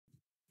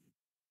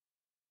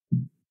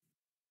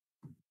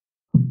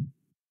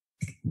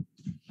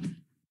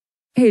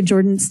Hey,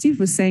 Jordan, Steve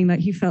was saying that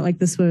he felt like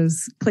this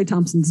was Klay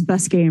Thompson's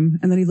best game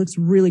and that he looks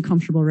really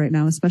comfortable right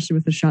now, especially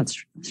with the shot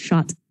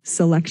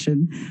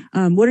selection.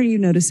 What are you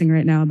noticing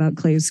right now about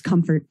Klay's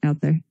comfort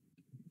out there?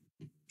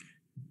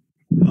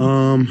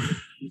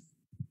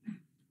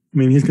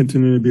 He's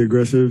continuing to be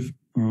aggressive.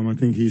 I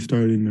think he's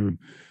starting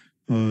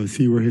to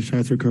see where his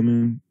shots are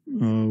coming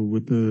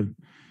with a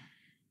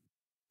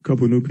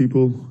couple new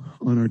people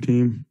on our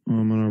team,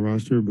 on our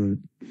roster, but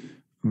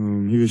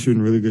he was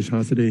shooting really good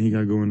shots today. He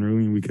got going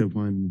early, and we kept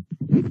finding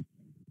him.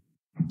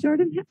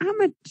 Jordan, how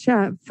much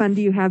fun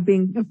do you have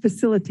being a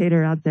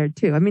facilitator out there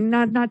too? I mean,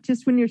 not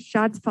just when your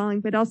shot's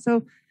falling, but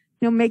also,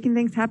 making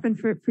things happen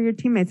for your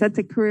teammates. That's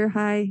a career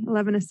high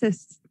 11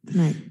 assists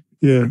tonight.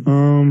 Yeah,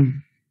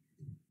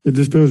 it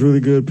just feels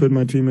really good putting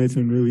my teammates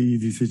in really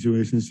easy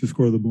situations to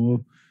score the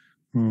ball,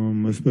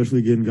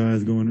 especially getting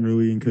guys going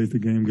early in case the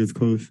game gets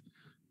close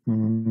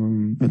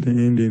at the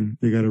end, and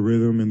they got a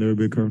rhythm and they're a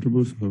bit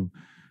comfortable. So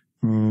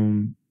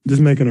just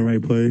making the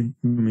right play.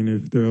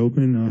 If they're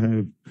open, I'll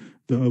have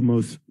the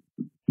utmost,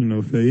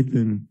 faith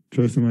and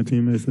trust in my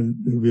teammates that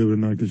they'll be able to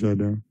knock the shot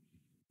down.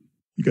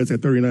 You guys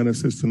had 39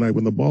 assists tonight.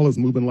 When the ball is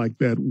moving like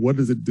that, what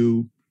does it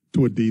do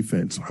to a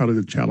defense? How does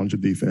it challenge a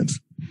defense?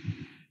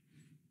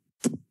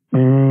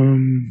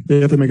 They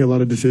have to make a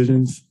lot of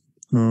decisions,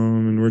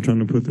 and we're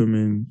trying to put them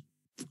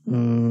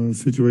in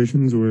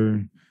situations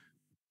where,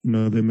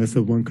 they mess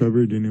up one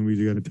coverage, and then we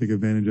just got to take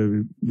advantage of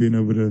it, being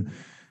able to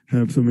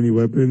have so many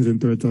weapons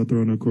and threats out there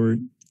on the court.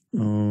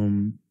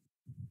 And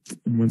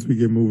once we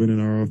get moving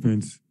in our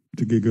offense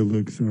to get good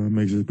looks,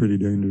 makes it pretty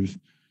dangerous.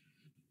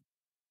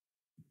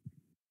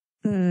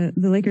 The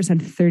Lakers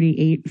had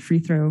 38 free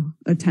throw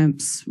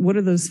attempts. What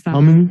are those fouls?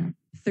 How many?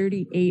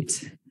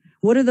 38.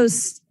 What are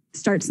those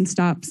starts and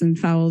stops and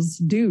fouls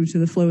do to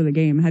the flow of the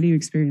game? How do you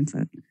experience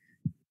that?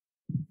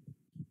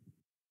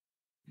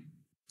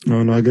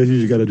 Oh, no, I guess you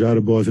just got to drive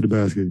the ball to the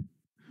basket.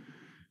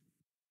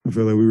 I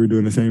feel like we were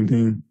doing the same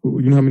thing.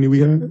 You know how many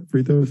we had,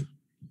 free throws?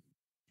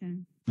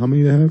 10. How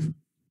many they have?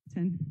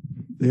 10.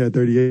 They had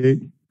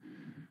 38.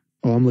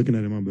 Oh, I'm looking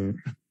at it, my bad.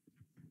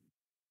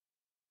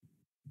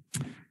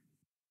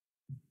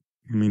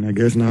 I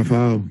guess not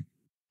foul.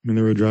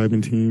 They were a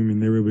driving team,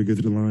 and they were able to get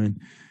to the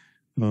line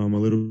a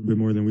little bit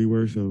more than we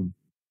were, so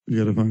we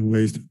got to find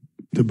ways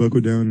to buckle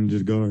down and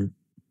just guard.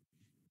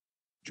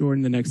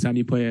 Jordan, the next time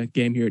you play a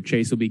game here at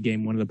Chase will be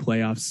game 1 of the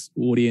playoffs.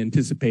 What do you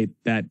anticipate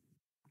that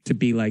to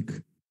be like?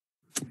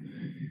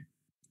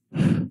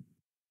 I'm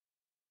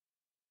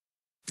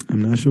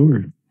not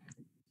sure.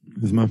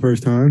 It's my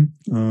first time.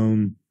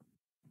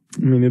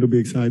 It'll be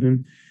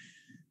exciting.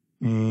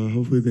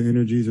 Hopefully the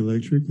energy is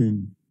electric,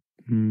 and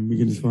we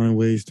can just find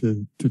ways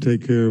to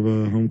take care of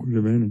a home court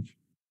advantage.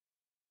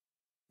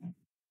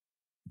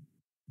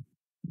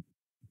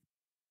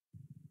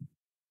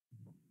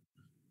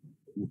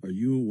 Are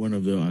you one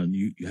of the,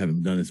 you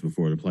haven't done this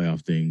before, the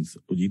playoff things,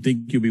 do you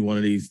think you'll be one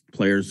of these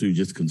players who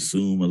just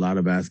consume a lot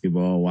of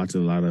basketball, watch a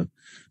lot of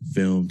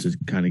film to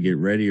kind of get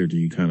ready, or do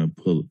you kind of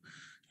pull,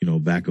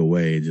 back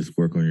away and just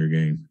work on your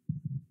game?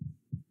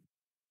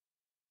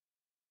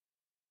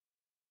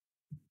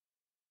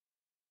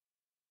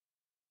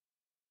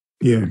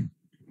 Yeah.